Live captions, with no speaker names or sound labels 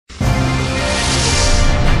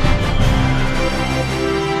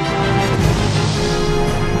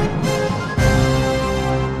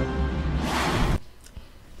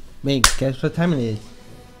Wait, guess what time it is?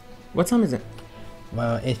 What time is it?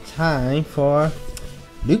 Well, it's time for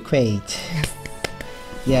Lootcrate.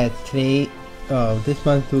 Yeah, today, this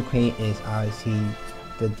month's Lootcrate is obviously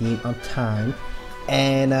the theme of time.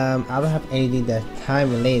 And I don't have anything that's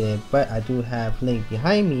time related, but I do have Link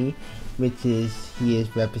behind me, which is he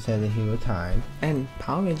is representing Hero Time. And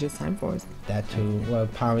Power Rangers Time Force. That too. Well,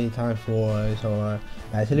 Power Rangers Time Force or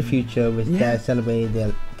Back to the Future, which that celebrated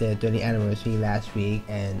their 30th anniversary last week.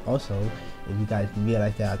 And also, if you guys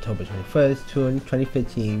realize that October 21st,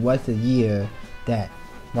 2015 was the year that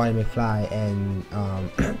Marty McFly and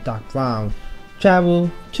Doc Brown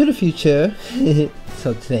traveled to the future.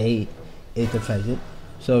 So today is the present.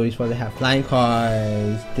 So we're supposed to have flying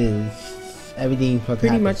cars, everything supposed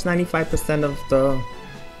Pretty to happen. much 95% of the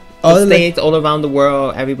states all around the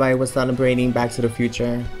world, everybody was celebrating Back to the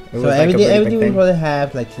Future. It was everything we're supposed to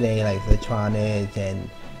have like today, like electronics and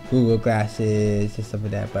Google glasses and stuff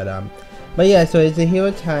like that. But yeah, so it's a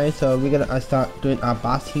Hero Time, so we're gonna start doing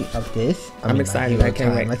unboxing of this. I'm excited. I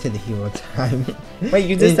can't wait. I said the Hero Time. Wait,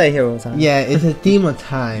 you did say Hero Time. Yeah, it's a theme of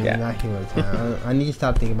time, Yeah. not Hero Time. I need to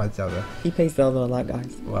stop thinking about Zelda. He plays Zelda a lot,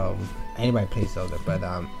 guys. Well, anybody plays Zelda, but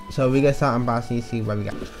so we're gonna start unboxing, see what we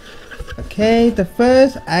got. Okay, the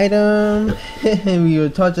first item, we were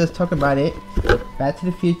just talking about it. Back to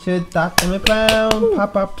the Future, Dr. McBrown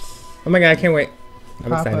pop-ups. Oh my god, I can't wait.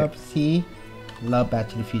 I'm excited. Pop-ups, see. Love Back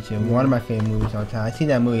to the Future. One of my favorite movies all the time. I see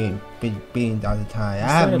that movie billions all the time. I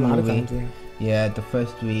have a movie. Yeah, the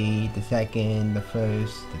first three, the second, the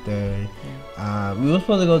first, the third. We were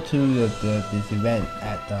supposed to go to this event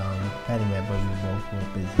at Candyman, but we both were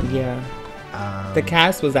busy. Yeah. The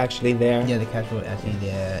cast was actually there. Yeah, the cast was actually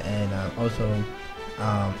there, and also,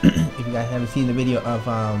 if you guys haven't seen the video of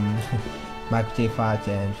Michael J. Fox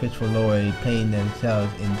and Christopher Lloyd playing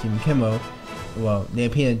themselves in Jimmy Kimmel. Well, they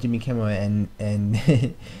appeared in Jimmy Kimmel and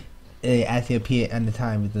they actually appeared at the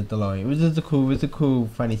time with the DeLorean. It was a cool,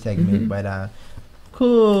 funny segment, but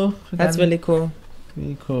cool. That's really cool.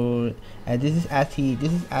 Really cool. And this is actually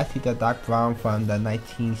the Doc Brown from the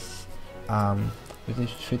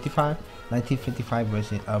 1955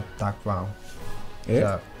 version of Doc Brown. Yeah.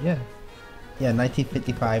 So, yeah,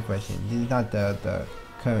 1955 version. This is not the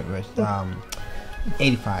current version.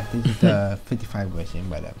 85. This is the 55 version,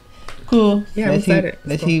 but. Cool. Yeah,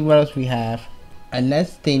 let's see what else we have. And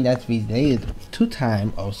next thing that's related to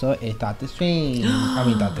time also is Doctor Strange. I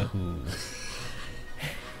mean Doctor Who.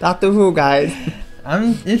 Doctor Who, guys.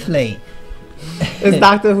 It's late. It's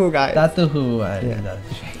Doctor Who, guys. Doctor Who. Yeah.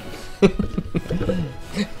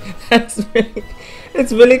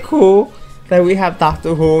 It's really cool that we have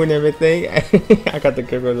Doctor Who and everything. I got the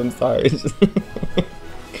giggles. I'm sorry.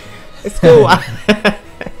 It's cool.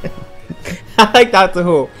 I like Doctor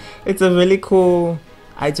Who. It's a really cool.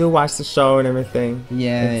 I do watch the show and everything.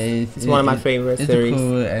 Yeah, it's one of my favorite series. It's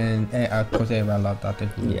cool, and of course everybody loves Doctor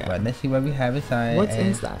Who. Yeah. But let's see what we have inside. What's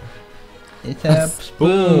inside? It's a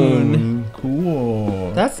spoon.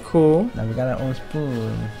 Cool. That's cool. Now we got our own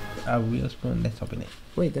spoon. A real spoon. Let's open it.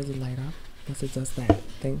 Wait, does it light up? Does it does that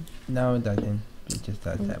thing? No, it doesn't. It just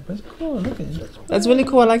does that. But it's cool. Look at it. That's really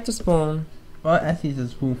cool. I like the spoon. Well, actually, it's a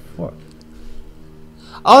spoon fork.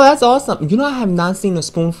 Oh, that's awesome. You know, I have not seen a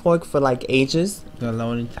spoon fork for like ages. The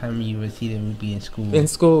only time you would see them would be in school. In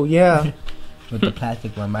school, yeah. With the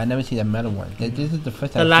plastic one, but I never see the metal one. This is the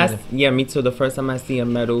first time. Yeah, me too. The first time I see a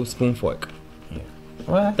metal spoon fork. Yeah.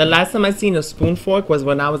 Well, the last time I seen a spoon fork was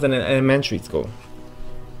when I was in an elementary school.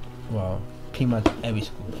 Well, pretty much every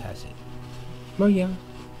school has it. Well, yeah.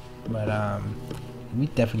 But we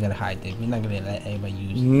definitely gotta hide it. We're not gonna let anybody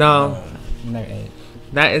use it. No. We're not gonna.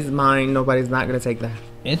 That is mine. Nobody's not gonna take that.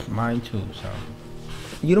 It's mine too, so.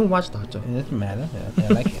 You don't watch Doctor. It doesn't matter. I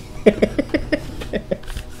like it.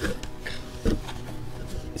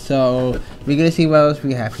 So we're gonna see what else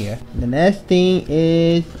we have here. The next thing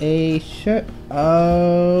is a shirt.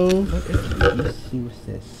 Oh, let's see what's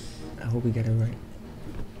this. I hope we get it right.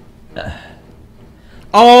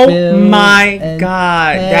 Oh Bill my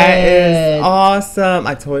god, Ted. that is awesome!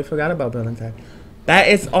 I totally forgot about Bill and Ted. That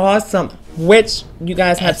is awesome. Which you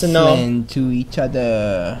guys have to know. Excellent to each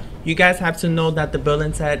other. You guys have to know that the Bill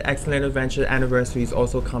and Ted Excellent Adventure anniversary is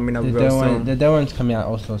also coming up real soon. The third one's coming out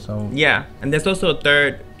also, so. Yeah, and there's also a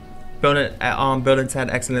third Bill and Ted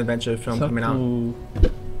Excellent Adventure film coming out.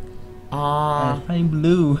 I'm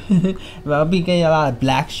blue. Well, I'll be getting a lot of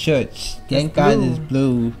black shirts. Thank God it's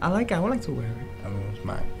blue. I like it. I would like to wear it. I mean, it's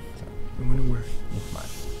mine. So. I want to wear it. It's mine.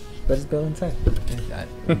 But it's Bill and Ted. It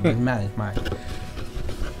doesn't matter. It's mine.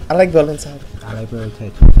 I like Bill and Ted. I like Bill and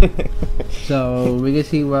Ted too. So we're gonna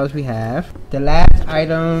see what else we have. The last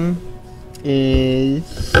item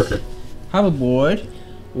is hoverboard.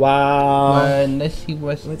 Wow. But let's see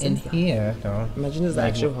what's in here, though. Imagine this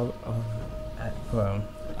Like, actual well,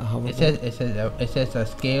 a hoverboard. it says a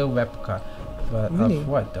scale replica, but Really? of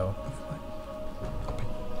what though?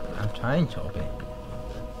 I'm trying to open it.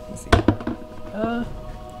 Let's see.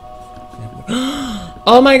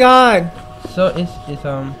 Oh my god. So it's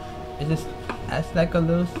just as like a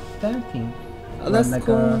little stamping. Oh, that's like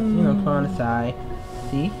cool. a, you know, put on the side.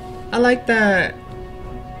 See? I like that.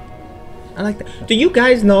 I like that. Do you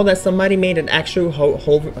guys know that somebody made an actual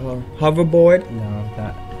hoverboard? No,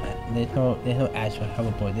 there's no actual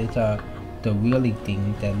hoverboard. There's the wheelie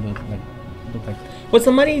thing that look like. Was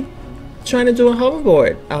somebody trying to do a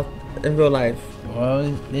hoverboard out in real life?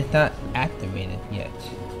 Well, it's not activated yet.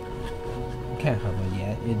 You can't hover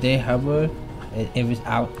yet. If they hover, if it's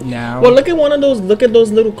out now. Well, look at one of those. Look at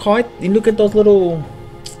those little cart. Look at those little.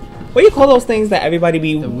 What do you call those things that everybody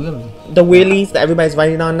be? The wheelie. The wheelies that everybody's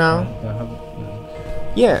riding on now. The hover.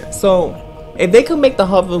 Yeah. So, if they could make the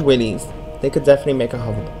hover wheelies, they could definitely make a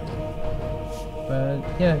hoverboard. But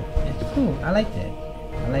yeah, it's cool. I like that.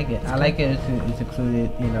 I like it. I like it. It's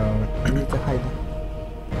included. You know. You need to hide it.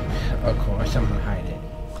 Of course, I'm gonna hide it.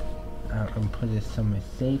 I'm gonna put it somewhere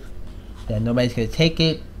safe that nobody's gonna take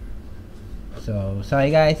it. So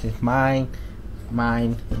sorry guys, it's mine.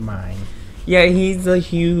 Yeah, he's a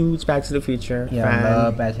huge Back to the Future fan. I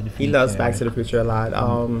love Back to the Future. He loves Back to the Future a lot.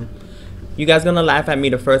 You guys gonna laugh at me.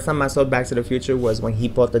 The first time I saw Back to the Future was when he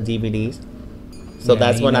bought the DVDs. So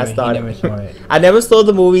that's when I started. Never saw it. I never saw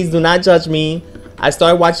the movies. Do not judge me. I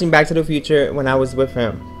started watching Back to the Future when I was with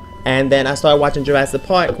him, and then I started watching Jurassic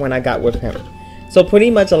Park when I got with him. So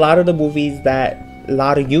pretty much a lot of the movies that a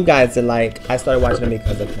lot of you guys are like, I started watching them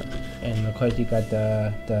because of him. And of course you got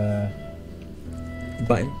the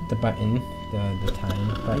Button. the button, the time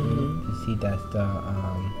button. You see that's the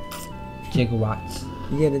gigawatts.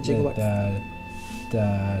 Yeah, the gigawatts.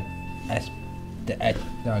 The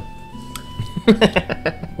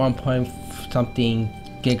 1 point something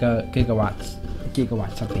gigawatts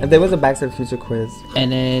something. And there was a Back to the Future quiz.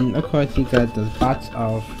 And then of course you got the box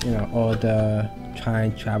of, you know, all the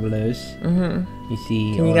time travelers. You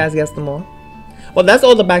see. Can you guys guess them all? Well, that's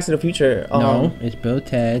all the Back to the Future. No, it's Bill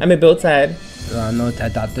Ted. I mean, Bill Ted. I know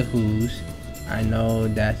that Doctor Who's. I know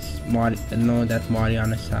that's Marty. I know that's Marty on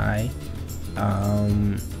the side.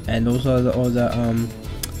 And those are all the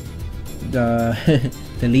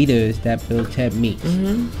the leaders that Bill Ted meets.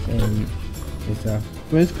 And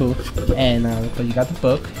it's cool. And but you got the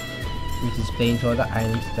book, which explains all the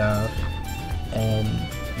island stuff, and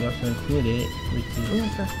you also included, which is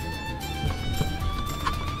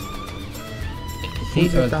see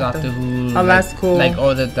Doctor Who. Oh, that's cool. Like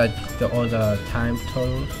all the time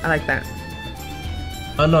totals. I like that.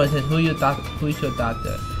 Oh no, it says who's your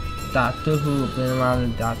doctor? Doctor Who, been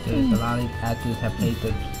around the doctors. A lot of actors have played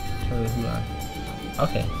the Doctor Who.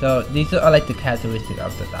 Okay, so these are like the characteristics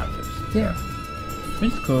of the doctors. Yeah. So,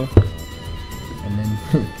 which is cool. And then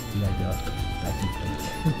you got your license plate.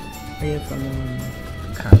 Oh, yeah, from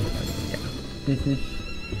Yeah. This is.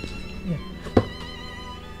 Yeah.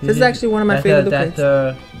 This is actually one of my favorite That's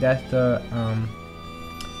the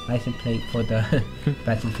license plate for the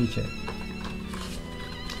Back to the Future.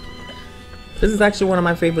 This is actually one of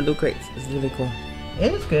my favorite Lootcrates. It's really cool.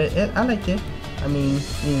 It is good. I liked it. I mean,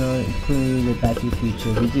 you know, including the Back to the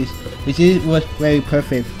Future, which was very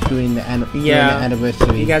perfect during the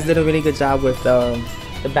anniversary. You guys did a really good job with the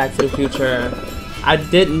Back to the Future. I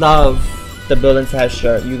did love the Bill and Ted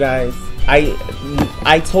shirt. You guys, I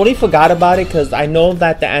totally forgot about it because I know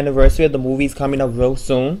that the anniversary of the movie is coming up real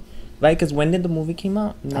soon. Right, because when did the movie came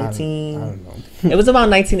out? I don't know. It was about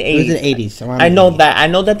 1980. It was in the 80s. I know that. I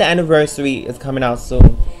know that the anniversary is coming out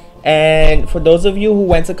soon. And for those of you who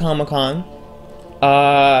went to Comic-Con,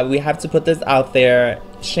 we have to put this out there.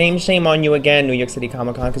 Shame on you again, New York City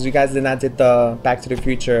Comic-Con, because you guys did not did the Back to the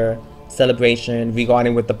Future celebration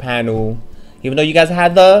regarding with the panel. Even though you guys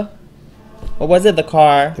had the, what was it? The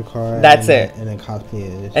car. That's it. And the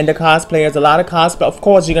cosplayers. And the cosplayers. A lot of cosplay. Of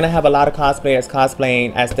course, you're gonna have a lot of cosplayers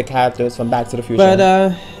cosplaying as the characters from Back to the Future. But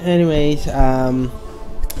anyways, I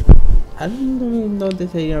don't really know if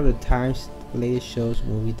there's any other times latest shows,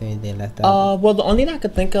 movie thing they left out. Well, the only thing I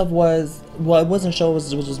could think of was, well, it wasn't show, was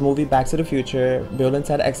this movie Back to the Future, Bill and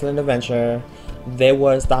Ted Excellent Adventure. There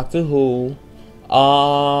was Doctor Who.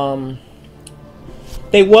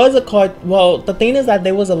 There was a card. Well, the thing is that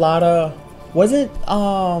there was a lot of. Was it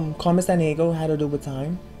Carmen Sandiego had to do with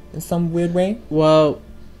time in some weird way? Well,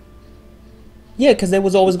 yeah, because they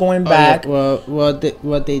was always going back. Yeah, well,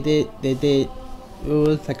 they did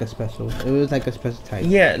was like a special. It was like a special type.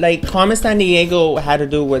 Yeah, like Carmen San Diego had to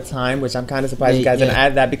do with time, which I'm kind of surprised you guys didn't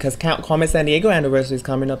add that because Carmen San Diego anniversary is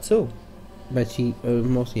coming up too. But she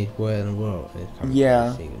mostly where in the world is coming.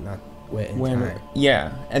 Yeah, not where in time.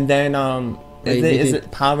 Yeah, and then is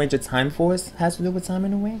it Power Ranger Time Force has to do with time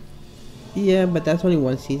in a way? Yeah, but that's only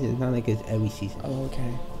one season. It's not like it's every season. Oh,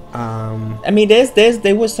 okay. I mean,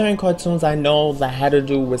 there were certain cartoons I know that had to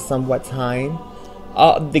do with somewhat time.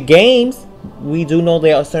 The games, we do know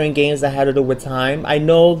there are certain games that had to do with time. I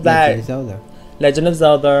know that Legend of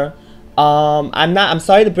Zelda. I'm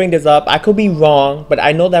sorry to bring this up. I could be wrong, but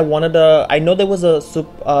I know that I know there was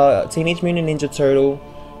a Teenage Mutant Ninja Turtle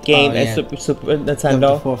game at Super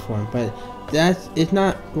Nintendo. The fourth one, but it's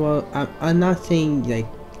not. Well, I'm not saying like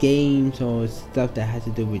games or stuff that has to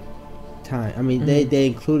do with time. I mean, they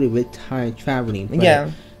included with time traveling.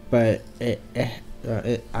 But, but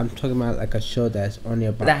I'm talking about like a show that's only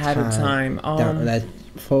about that had a time. That's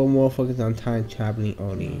more focused on time traveling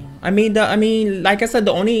only. I mean, like I said,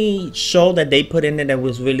 the only show that they put in there that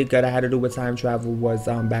was really good that had to do with time travel was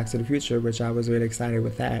Back to the Future, which I was really excited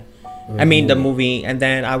with that. I mean, the movie, and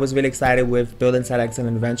then I was really excited with Bill and Ted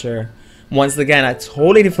Excellent Adventure. Once again, I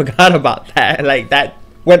totally forgot about that. Like that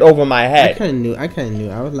went over my head. I kind of knew.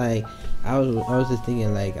 I was like. I was just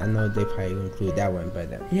thinking like I know they probably include that one, but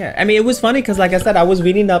yeah, I mean it was funny because like I said, I was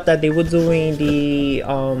reading up that they were doing the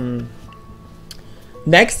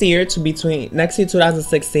next year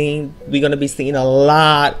 2016 we're gonna be seeing a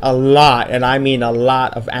lot, and I mean a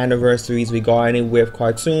lot of anniversaries regarding with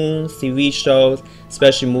cartoons, TV shows,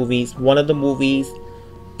 especially movies. One of the movies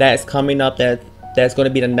that's coming up that's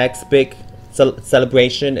gonna be the next big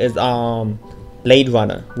celebration is Blade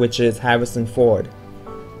Runner, which is Harrison Ford.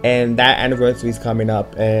 And that anniversary is coming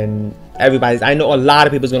up, and I know a lot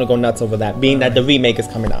of people's gonna go nuts over that, being that the remake is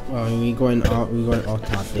coming up. Well, we're going off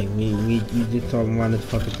topic. We just want to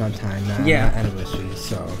focus on time, not anniversaries.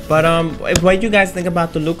 So, but what do you guys think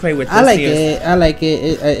about the Lootcrate with this I like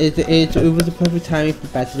it. It was a perfect timing for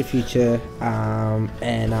Back to the Future.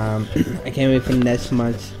 And I can't wait for next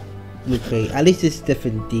month's Lootcrate. At least it's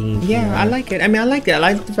different themes. Yeah, you know? I like it. I mean, I like it. I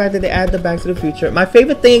like the fact that they add the Back to the Future. My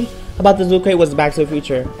favorite thing about the Lootcrate was Back to the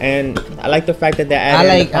Future, and I like the fact that they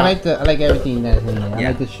added. I like everything that's in there. I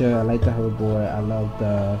like the shirt. I like the hoverboard. I love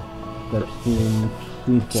the spoon.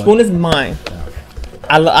 Spoon is mine. Yeah.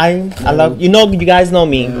 I love. You guys know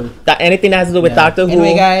me. Yeah. That anything that has to do with Doctor Who.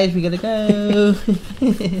 Anyway, guys, we gotta go.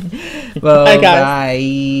 Well, bye,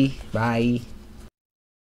 guys. Bye.